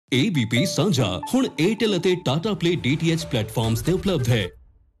ABP ਸਾਂਝਾ ਹੁਣ Airtel ਅਤੇ टाटा प्ले DTH ਪਲੇਟਫਾਰਮਸ ਤੇ ਉਪਲਬਧ ਹੈ।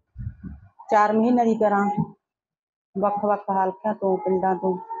 4 ਮਹੀਨੇ ਦੀ ਤਰ੍ਹਾਂ ਵੱਖ-ਵੱਖ ਹਲਕਿਆਂ ਤੋਂ ਪਿੰਡਾਂ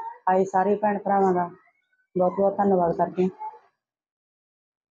ਤੋਂ ਆਏ ਸਾਰੇ ਭੈਣ ਭਰਾਵਾਂ ਦਾ ਬਹੁਤ-ਬਹੁਤ ਧੰਨਵਾਦ ਕਰਦੇ ਹਾਂ।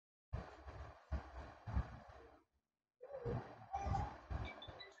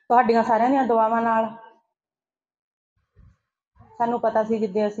 ਤੁਹਾਡੀਆਂ ਸਾਰਿਆਂ ਦੀਆਂ ਦੁਆਵਾਂ ਨਾਲ ਸਾਨੂੰ ਪਤਾ ਸੀ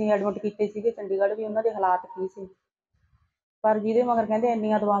ਜਿੱਦੇ ਅਸੀਂ ਐਡਮਿਟ ਕੀਤੇ ਸੀਗੇ ਚੰਡੀਗੜ੍ਹ ਵੀ ਉਹਨਾਂ ਦੇ ਹਾਲਾਤ ਕੀ ਸੀ, ਪਰ ਜਿਹਦੇ ਮਗਰ ਕਹਿੰਦੇ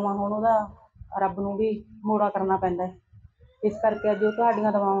ਇੰਨੀਆਂ ਦੁਆਵਾਂ ਹੋਣ ਉਹਦਾ ਰੱਬ ਨੂੰ ਵੀ ਮੋੜਾ ਕਰਨਾ ਪੈਂਦਾ ਹੈ। ਇਸ ਕਰਕੇ ਅੱਜ ਉਹ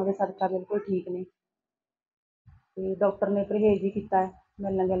ਤੁਹਾਡੀਆਂ ਦੁਆਵਾਂ ਦੇ ਸਦਕਾ ਬਿਲਕੁਲ ਠੀਕ ਨੇ ਤੇ ਡਾਕਟਰ ਨੇ ਪਰਹੇਜ਼ ਹੀ ਕੀਤਾ ਹੈ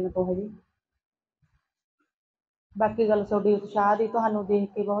ਮਿਲਣ ਗਿਲਣ ਤੋਂ ਹਜੇ। ਬਾਕੀ ਗੱਲ ਤੁਹਾਡੀ ਉਤਸ਼ਾਹ ਦੀ ਤੁਹਾਨੂੰ ਦੇਖ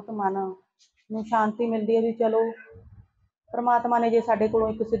ਕੇ ਬਹੁਤ ਮਨ ਨੂੰ ਸ਼ਾਂਤੀ ਮਿਲਦੀ ਹੈ ਵੀ ਚਲੋ ਪਰਮਾਤਮਾ ਨੇ ਜੇ ਸਾਡੇ ਕੋਲੋਂ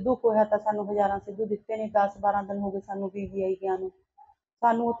ਇੱਕ ਸਿੱਧੂ ਖੋਹਿਆ ਤਾਂ ਸਾਨੂੰ ਹਜ਼ਾਰਾਂ ਸਿੱਧੂ ਦਿੱਤੇ ਨੇ। 10-12 ਦਿਨ ਹੋ ਗਏ ਸਾਨੂੰ PGI ਗਿਆ ਨੂੰ,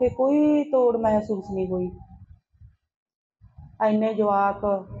 ਸਾਨੂੰ ਉੱਥੇ ਕੋਈ ਤੋੜ ਮਹਿਸੂਸ ਨਹੀਂ ਹੋਈ। ਇੰਨੇ ਜਵਾਕ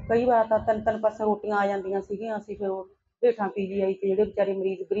ਕਈ ਵਾਰ ਤਾਂ 3-3 ਪਾਸੇ ਰੋਟੀਆਂ ਆ ਜਾਂਦੀਆਂ ਸੀਗੀਆਂ, ਅਸੀਂ ਫਿਰ ਉਹ ਹੇਠਾਂ PGI 'ਚ ਜਿਹੜੇ ਵਿਚਾਰੇ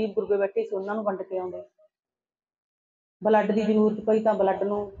ਮਰੀਜ਼ ਗਰੀਬ ਗੁਰਬੇ ਬੈਠੇ ਸੀ ਉਹਨਾਂ ਨੂੰ ਵੰਡ ਕੇ ਆਉਂਦੇ। ਬਲੱਡ ਦੀ ਜ਼ਰੂਰਤ ਪਈ ਤਾਂ ਬਲੱਡ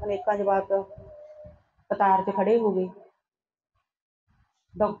ਨੂੰ ਅਨੇਕਾਂ ਜਵਾਕ ਕਤਾਰ 'ਚ ਖੜ੍ਹੇ ਹੋ ਗਏ।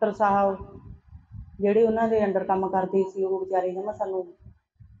 ਡਾਕਟਰ ਸਾਹਿਬ ਜਿਹੜੇ ਉਹਨਾਂ ਦੇ ਅੰਡਰ ਕੰਮ ਕਰਦੇ ਸੀ ਉਹ ਵਿਚਾਰੇ ਜਮਾਂ ਸਾਨੂੰ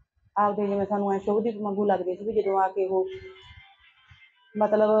ਆਪਦੇ ਜਿਵੇਂ ਸਾਨੂੰ ਐਂ ਸ਼ੁਭਦੀਪ ਵਾਂਗੂ ਲੱਗਦੇ ਸੀ ਵੀ ਜਦੋਂ ਆ ਕੇ ਉਹ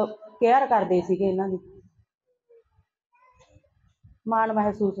ਮਤਲਬ ਕੇਅਰ ਕਰਦੇ ਸੀਗੇ ਇਹਨਾਂ ਦੀ, ਮਾਣ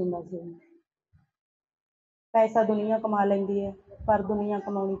ਮਹਿਸੂਸ ਹੁੰਦਾ ਸੀ। ਪੈਸਾ ਦੁਨੀਆ ਕਮਾ ਲੈਂਦੀ ਹੈ ਪਰ ਦੁਨੀਆ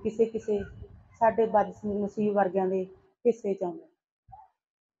ਕਮਾਉਣੀ ਕਿਸੇ ਕਿਸੇ ਸਾਡੇ ਬਦਨਸੀਬ ਵਰਗਿਆਂ ਦੇ ਹਿੱਸੇ 'ਚ ਆਉਂਦਾ।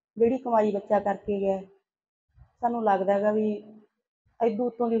 ਜਿਹੜੀ ਕਮਾਈ ਬੱਚਾ ਕਰਕੇ ਗਿਆ ਸਾਨੂੰ ਲੱਗਦਾ ਹੈਗਾ ਵੀ ਇੱਦੋਂ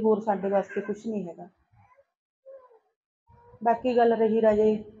ਉੱਤੋਂ ਦੀ ਹੋਰ ਸਾਡੇ ਵਾਸਤੇ ਕੁਛ ਨਹੀਂ ਹੈਗਾ। ਬਾਕੀ ਗੱਲ ਰਹੀ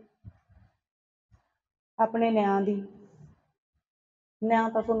ਰਾਜੇ ਆਪਣੇ ਨਿਆਂ ਦੀ, ਨਿਆਂ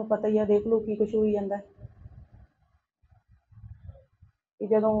ਤਾਂ ਤੁਹਾਨੂੰ ਪਤਾ ਹੀ ਆ, ਦੇਖ ਲਓ ਕੀ ਕੁਛ ਹੋਈ ਜਾਂਦਾ।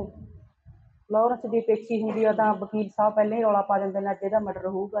 ਜਦੋਂ ਲਾਹੌਰਸ ਦੀ ਪੇਸ਼ੀ ਹੁੰਦੀ ਆ ਤਾਂ ਵਕੀਲ ਸਾਹਿਬ ਪਹਿਲਾਂ ਹੀ ਰੌਲਾ ਪਾ ਦਿੰਦੇ ਨੇ ਅੱਜ ਇਹਦਾ ਮਰਡਰ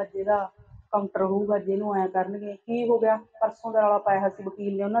ਹੋਊਗਾ, ਅੱਜ ਇਹਦਾ ਕਾਊਂਟਰ ਹੋਊਗਾ, ਅੱਜ ਇਹਨੂੰ ਐਂ ਕਰਨਗੇ। ਕੀ ਹੋ ਗਿਆ? ਪਰਸੋਂ ਦਾ ਰੌਲਾ ਪਾਇਆ ਸੀ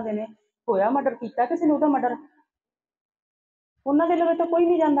ਵਕੀਲ ਨੇ, ਉਹਨਾਂ ਦੇ ਨੇ ਹੋਇਆ ਮਰਡਰ, ਕੀਤਾ ਕਿਸੇ ਨੇ ਉਹਦਾ ਮਰਡਰ? ਉਹਨਾਂ ਦੇ ਲਵੇ ਤਾਂ ਕੋਈ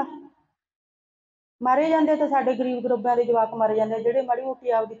ਨਹੀਂ ਜਾਂਦਾ। ਮਾਰੇ ਜਾਂਦੇ ਤਾਂ ਸਾਡੇ ਗਰੀਬ ਗਰੂਬਾਂ ਦੇ ਜਵਾਕ ਮਾਰੇ ਜਾਂਦੇ ਜਿਹੜੇ ਮਾੜੀ ਮੋਟੀ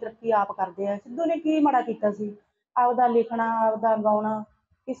ਆਪਦੀ ਤਰੱਕੀ ਆਪ ਕਰਦੇ ਆ। ਸਿੱਧੂ ਨੇ ਕੀ ਮਾੜਾ ਕੀਤਾ ਸੀ? ਆਪਦਾ ਲਿਖਣਾ, ਆਪਦਾ ਗਾਉਣਾ,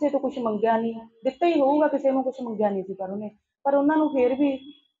 ਕਿਸੇ ਤੋਂ ਕੁਛ ਮੰਗਿਆ ਨਹੀਂ। ਦਿੱਤਾ ਹੀ ਹੋਊਗਾ ਕਿਸੇ ਨੂੰ, ਕੁਛ ਮੰਗਿਆ ਨਹੀਂ ਸੀ ਪਰ ਉਹਨਾਂ ਨੂੰ ਫਿਰ ਵੀ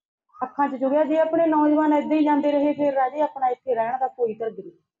ਅੱਖਾਂ 'ਚ ਚੁਭਿਆ। ਜੇ ਆਪਣੇ ਨੌਜਵਾਨ ਏਦਾਂ ਹੀ ਜਾਂਦੇ ਰਹੇ ਫਿਰ ਰਾਜੇ ਆਪਣਾ ਇੱਥੇ ਰਹਿਣ ਦਾ ਕੋਈ ਧਰਜ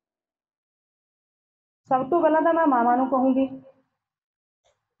ਨਹੀਂ। ਸਭ ਤੋਂ ਪਹਿਲਾਂ ਤਾਂ ਮੈਂ ਮਾਵਾਂ ਨੂੰ ਕਹੂੰਗੀ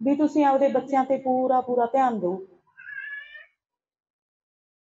ਵੀ ਤੁਸੀਂ ਆਪਦੇ ਬੱਚਿਆਂ ਤੇ ਪੂਰਾ ਧਿਆਨ ਦਿਓ।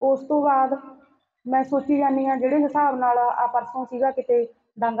 ਉਸ ਤੋਂ ਬਾਅਦ ਮੈਂ ਸੋਚੀ ਜਾਂਦੀ ਹਾਂ ਜਿਹੜੇ ਹਿਸਾਬ ਨਾਲ ਆ ਪਰਸੋਂ ਸੀਗਾ ਕਿਤੇ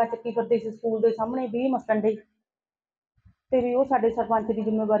ਡਾਂਗਾ ਚੱਕੀ ਫਿਰਦੇ ਸੀ ਸਕੂਲ ਦੇ ਸਾਹਮਣੇ 20 ਮਸਟੰਡੇ, ਤੇ ਵੀ ਉਹ ਸਾਡੇ ਸਰਪੰਚ ਦੀ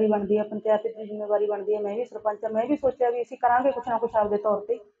ਜ਼ਿੰਮੇਵਾਰੀ ਬਣਦੀ ਹੈ, ਪੰਚਾਇਤ ਦੀ ਜ਼ਿੰਮੇਵਾਰੀ ਬਣਦੀ ਹੈ। ਮੈਂ ਵੀ ਸਰਪੰਚ ਹਾਂ, ਮੈਂ ਵੀ ਸੋਚਿਆ ਵੀ ਅਸੀਂ ਕਰਾਂਗੇ ਕੁਛ ਨਾ ਕੁਛ ਆਪਦੇ ਤੌਰ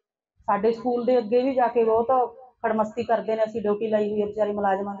ਤੇ। ਸਾਡੇ ਸਕੂਲ ਦੇ ਅੱਗੇ ਵੀ ਜਾ ਕੇ ਬਹੁਤ ਖੜਮਸਤੀ ਕਰਦੇ ਨੇ। ਅਸੀਂ ਡਿਊਟੀ ਲਾਈ ਹੋਈ ਹੈ ਵਿਚਾਰੇ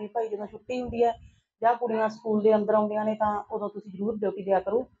ਮੁਲਾਜ਼ਮਾਂ ਦੀ, ਭਾਈ ਜਦੋਂ ਛੁੱਟੀ ਹੁੰਦੀ ਹੈ ਜਾਂ ਕੁੜੀਆਂ ਸਕੂਲ ਦੇ ਅੰਦਰ ਆਉਂਦੀਆਂ ਨੇ ਤਾਂ ਉਦੋਂ ਤੁਸੀਂ ਜ਼ਰੂਰ ਡਿਊਟੀ ਦਿਆ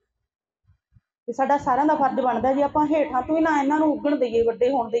ਕਰੋ। ਤੇ ਸਾਡਾ ਸਾਰਿਆਂ ਦਾ ਫਰਜ਼ ਬਣਦਾ ਜੇ ਆਪਾਂ ਹੇਠਾਂ ਤੋਂ ਹੀ ਨਾ ਇਹਨਾਂ ਨੂੰ ਉੱਗਣ ਦਈਏ,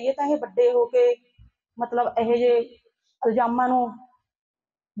 ਵੱਡੇ ਹੋਣ ਦਈਏ, ਤਾਂ ਇਹ ਵੱਡੇ ਹੋ ਕੇ ਮਤਲਬ ਇਹੋ ਜਿਹੇ ਇਲਜ਼ਾਮਾਂ ਨੂੰ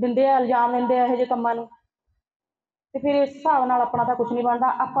ਦਿੰਦੇ ਆ, ਇਲਜ਼ਾਮ ਦਿੰਦੇ ਆ ਇਹੋ ਜਿਹੇ ਕੰਮਾਂ ਨੂੰ। ਤੇ ਫਿਰ ਇਸ ਹਿਸਾਬ ਨਾਲ ਆਪਣਾ ਤਾਂ ਕੁਛ ਨਹੀਂ ਬਣਦਾ।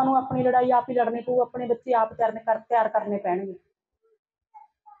 ਆਪਾਂ ਨੂੰ ਆਪਣੀ ਲੜਾਈ ਆਪ ਹੀ ਲੜਨੀ ਪਊ, ਆਪਣੇ ਬੱਚੇ ਆਪ ਤਿਆਰ ਕਰਨੇ ਪੈਣਗੇ।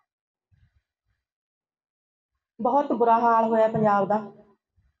 ਬਹੁਤ ਬੁਰਾ ਹਾਲ ਹੋਇਆ ਪੰਜਾਬ ਦਾ,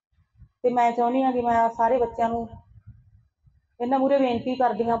 ਤੇ ਮੈਂ ਚਾਹੁੰਦੀ ਹਾਂ ਕਿ ਮੈਂ ਸਾਰੇ ਬੱਚਿਆਂ ਨੂੰ ਇਹਨਾਂ ਮੂਹਰੇ ਬੇਨਤੀ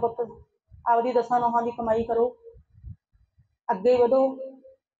ਕਰਦੀ ਹਾਂ, ਪੁੱਤ ਆਪਦੀ 10 ਨੌਹਾਂ ਦੀ ਕਮਾਈ ਕਰੋ, ਅੱਗੇ ਵਧੋ,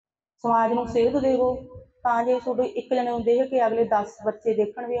 ਸਮਾਜ ਨੂੰ ਸੇਧ ਦੇਵੋ, ਤਾਂ ਜੇ ਤੁਹਾਡੇ ਇੱਕ ਜਣੇ ਨੂੰ ਦੇਖ ਕੇ ਅਗਲੇ 10 ਬੱਚੇ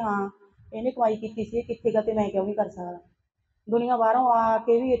ਦੇਖਣ ਵੀ ਹਾਂ ਇਹਨੇ ਕਮਾਈ ਕੀਤੀ ਸੀ, ਇਹ ਕਿੱਥੇ ਗਾ ਤੇ ਮੈਂ ਕਿਉਂ ਨਹੀਂ ਕਰ ਸਕਦਾ। ਦੁਨੀਆ ਬਾਹਰੋਂ ਆ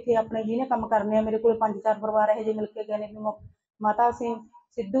ਕੇ ਵੀ ਇੱਥੇ ਆਪਣੇ ਜਿਹਨੇ ਕੰਮ ਕਰਨੇ ਆ, ਮੇਰੇ ਕੋਲ 5-4 ਪਰਿਵਾਰ ਇਹੋ ਜਿਹੇ ਮਿਲ ਕੇ ਗਏ ਨੇ ਵੀ ਮਾਤਾ ਅਸੀਂ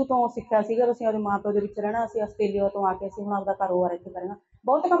ਸਿੱਧੂ ਤੋਂ ਸਿੱਖਿਆ ਸੀਗਾ, ਅਸੀਂ ਆਪਦੇ ਮਾਂ ਪਿਓ ਦੇ ਵਿੱਚ ਰਹਿਣਾ, ਅਸੀਂ ਆਸਟ੍ਰੇਲੀਆ ਤੋਂ ਆ ਕੇ ਅਸੀਂ ਹੁਣ ਆਪਦਾ ਕਾਰੋਬਾਰ ਇੱਥੇ ਕਰਨਾ।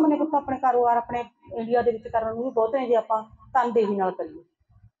 ਬਹੁਤ ਕੰਮ ਨੇ ਪੁੱਤ ਆਪਣੇ ਕਾਰੋਬਾਰ ਆਪਣੇ ਇੰਡੀਆ ਦੇ ਵਿੱਚ ਕਰਨ ਨੂੰ ਵੀ ਬਹੁਤ ਨੇ ਜੇ ਆਪਾਂ ਤਨਦੇਹੀ ਨਾਲ ਕਰੀਏ।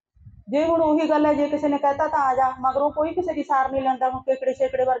 ਜੇ ਹੁਣ ਉਹੀ ਗੱਲ ਹੈ, ਜੇ ਕਿਸੇ ਨੇ ਕਹਿਤਾ ਤਾਂ ਆ ਜਾ, ਮਗਰੋਂ ਕੋਈ ਕਿਸੇ ਦੀ ਸਾਰ ਨਹੀਂ ਲੈਂਦਾ। ਹੁਣ ਕੇਕੜੇ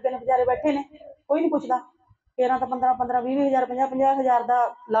ਛੇਕੜੇ ਵਰਗੇ ਨੇ ਵਿਚਾਰੇ ਬੈਠੇ ਨੇ, ਕੋਈ ਨਹੀਂ ਪੁੱਛਦਾ। 13 ਤਾਂ 15-15, 20 ਹਜ਼ਾਰ, 50-50 ਹਜ਼ਾਰ ਦਾ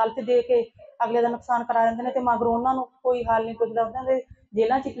ਲਾਲਚ ਦੇ ਕੇ ਅਗਲੇ ਦਾ ਨੁਕਸਾਨ ਕਰਾ ਦਿੰਦੇ ਨੇ, ਤੇ ਮਗਰੋਂ ਉਹਨਾਂ ਨੂੰ ਕੋਈ ਹਾਲ ਨਹੀਂ ਪੁੱਛਦਾ। ਉਹਨਾਂ ਦੇ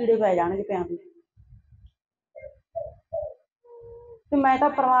ਜੇਲ੍ਹਾਂ 'ਚ ਕੀੜੇ ਪੈ ਜਾਣਗੇ ਪਿਆਂ ਦੇ। ਤੇ ਮੈਂ ਤਾਂ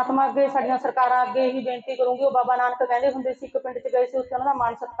ਪਰਮਾਤਮਾ ਅੱਗੇ, ਸਾਡੀਆਂ ਸਰਕਾਰਾਂ ਅੱਗੇ ਇਹੀ ਬੇਨਤੀ ਕਰੂੰਗੀ। ਉਹ ਬਾਬਾ ਨਾਨਕ ਕਹਿੰਦੇ ਹੁੰਦੇ ਸੀ, ਇੱਕ ਪਿੰਡ 'ਚ ਗਏ ਸੀ, ਉੱਥੇ ਉਹਨਾਂ ਦਾ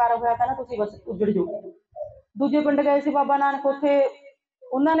ਮਾਣ ਸਤਿਕਾਰ ਹੋਇਆ, ਕਹਿੰਦਾ ਤੁਸੀਂ ਬਸ ਉੱਜੜ ਜਾਓ। ਦੂਜੇ ਪਿੰਡ ਗਏ ਸੀ ਬਾਬਾ ਨਾਨਕ, ਉੱਥੇ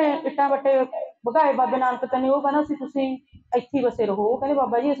ਉਹਨਾਂ ਨੇ ਇੱਟਾਂ ਵੱਟੇ ਵਗਾਏ ਬਾਬੇ ਨਾਨਕ ਕਹਿੰਦੇ, ਉਹ ਕਹਿੰਦਾ ਸੀ ਤੁਸੀਂ ਇੱਥੇ ਹੀ ਵਸੇ ਰਹੋ। ਉਹ ਕਹਿੰਦੇ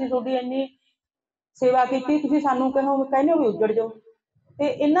ਬਾਬਾ ਜੀ ਅਸੀਂ ਤੁਹਾਡੀ ਇੰਨੀ ਸੇਵਾ ਕੀਤੀ, ਤੁਸੀਂ ਸਾਨੂੰ ਕਹਿੰਦੇ ਹੋ ਵੀ ਉੱਜੜ ਜਾਓ, ਤੇ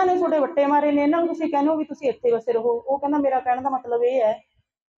ਇਹਨਾਂ ਨੇ ਤੁਹਾਡੇ ਵੱਟੇ ਮਾਰੇ ਨੇ, ਇਹਨਾਂ ਨੂੰ ਤੁਸੀਂ ਕਹਿੰਦੇ ਹੋ ਵੀ ਤੁਸੀਂ ਇੱਥੇ ਵਸੇ ਰਹੋ। ਉਹ ਕਹਿੰਦਾ ਮੇਰਾ ਕਹਿਣ ਦਾ ਮਤਲਬ ਇਹ ਹੈ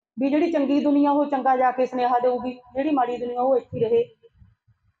ਵੀ ਜਿਹੜੀ ਚੰਗੀ ਦੁਨੀਆ ਉਹ ਚੰਗਾ ਜਾ ਕੇ ਸੁਨੇਹਾ ਦੇਊਗੀ, ਜਿਹੜੀ ਮਾੜੀ ਦੁਨੀਆ ਉਹ ਇੱਥੇ ਰਹੇ।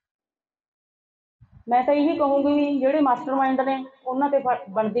 ਮੈਂ ਤਾਂ ਇਹੀ ਕਹੂੰਗੀ ਵੀ ਜਿਹੜੇ ਮਾਸਟਰਮਾਈਂਡ ਨੇ ਉਹਨਾਂ ਤੇ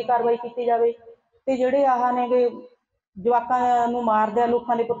ਬਣਦੀ ਕਾਰਵਾਈ ਕੀਤੀ ਜਾਵੇ, ਤੇ ਜਿਹੜੇ ਆਹ ਨੇਗੇ ਜਵਾਕਾਂ ਨੂੰ ਮਾਰਦੇ ਆ,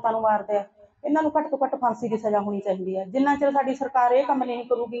 ਲੋਕਾਂ ਦੇ ਪੁੱਤਾਂ ਨੂੰ ਮਾਰਦੇ ਆ, ਇਹਨਾਂ ਨੂੰ ਘੱਟ ਤੋਂ ਘੱਟ ਫਾਂਸੀ ਦੀ ਸਜ਼ਾ ਹੋਣੀ ਚਾਹੀਦੀ ਹੈ। ਜਿੰਨਾ ਚਿਰ ਸਾਡੀ ਸਰਕਾਰ ਇਹ ਕੰਮ ਨਹੀਂ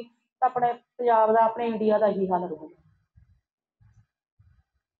ਕਰੂਗੀ ਤਾਂ ਆਪਣੇ ਪੰਜਾਬ ਦਾ, ਆਪਣੇ ਇੰਡੀਆ ਦਾ ਇਹੀ ਹਾਲ ਰਹੂਗਾ।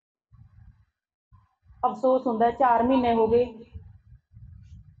 ਅਫਸੋਸ ਹੁੰਦਾ 4 ਮਹੀਨੇ ਹੋ ਗਏ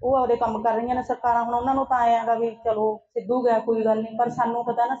ਉਹ ਆਪਦੇ ਕੰਮ ਕਰ ਰਹੀਆਂ ਨੇ ਸਰਕਾਰਾਂ। ਹੁਣ ਉਹਨਾਂ ਨੂੰ ਤਾਂ ਆਏ ਹੈਗਾ ਵੀ ਚਲੋ ਸਿੱਧੂ ਗਿਆ ਕੋਈ ਗੱਲ ਨਹੀਂ, ਪਰ ਸਾਨੂੰ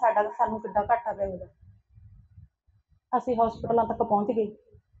ਪਤਾ ਨਾ ਸਾਨੂੰ ਕਿੱਡਾ ਘਾਟਾ ਪਿਆ ਉਹਦਾ। ਅਸੀਂ ਹਸਪਤਾਲਾਂ ਤੱਕ ਪਹੁੰਚ ਗਏ,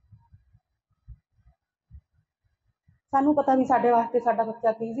 ਸਾਨੂੰ ਪਤਾ ਵੀ ਸਾਡੇ ਵਾਸਤੇ ਸਾਡਾ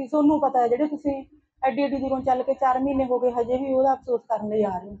ਬੱਚਾ ਕੀ ਸੀ। ਤੁਹਾਨੂੰ ਪਤਾ ਹੈ ਜਿਹੜੇ ਤੁਸੀਂ ਐਡੀ ਐਡੀ ਦੂਰੋਂ ਚੱਲ ਕੇ 4 ਮਹੀਨੇ ਹੋ ਗਏ ਹਜੇ ਵੀ ਉਹਦਾ ਅਫਸੋਸ ਕਰਨ ਲਈ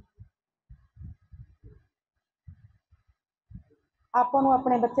ਆ ਰਹੇ ਹੋ। ਆਪਾਂ ਨੂੰ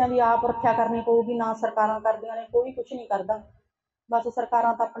ਆਪਣੇ ਬੱਚਿਆਂ ਦੀ ਆਪ ਰੱਖਿਆ ਕਰਨੀ ਪਊਗੀ, ਨਾ ਸਰਕਾਰਾਂ ਕਰਦੀਆਂ ਨੇ, ਕੋਈ ਕੁਛ ਨਹੀਂ ਕਰਦਾ। ਬਸ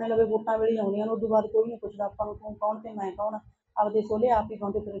ਸਰਕਾਰਾਂ ਤਾਂ ਆਪਣੇ ਲਵੇ ਵੋਟਾਂ ਵੇਲੇ ਆਉਂਦੀਆਂ ਨੇ, ਉਦੋਂ ਬਾਅਦ ਕੋਈ ਨਹੀਂ ਪੁੱਛਦਾ ਆਪਾਂ ਨੂੰ ਤੂੰ ਕੌਣ ਤੇ ਮੈਂ ਕੌਣ। ਆਪਦੇ ਸੋਲੇ ਆਪ ਹੀ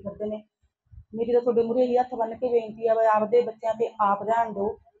ਗਾਉਂਦੇ ਤੁਰੇ ਫਿਰਦੇ ਨੇ। ਮੇਰੀ ਤਾਂ ਤੁਹਾਡੇ ਮੂਹਰੇ ਹੀ ਹੱਥ ਬੰਨ੍ਹ ਕੇ ਬੇਨਤੀ ਆ ਵੀ ਆਪਦੇ ਬੱਚਿਆਂ ਤੇ ਆਪ ਧਿਆਨ ਦਿਓ,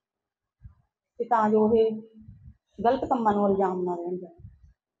 ਤੇ ਤਾਂ ਜੋ ਇਹ ਗਲਤ ਕੰਮਾਂ ਨੂੰ ਇਲਜ਼ਾਮ ਨਾ ਰਹਿਣ ਜਾਣ।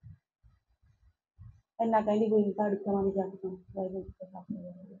 ਇੰਨਾ ਕਹਿੰਦੀ ਕੋਈ ਨਹੀਂ, ਤੁਹਾਡੀ ਕਮਾਂ ਜਾ ਕੇ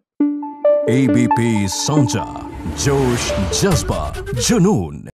ABP Sonja, जोश, जज्बा, जुनून।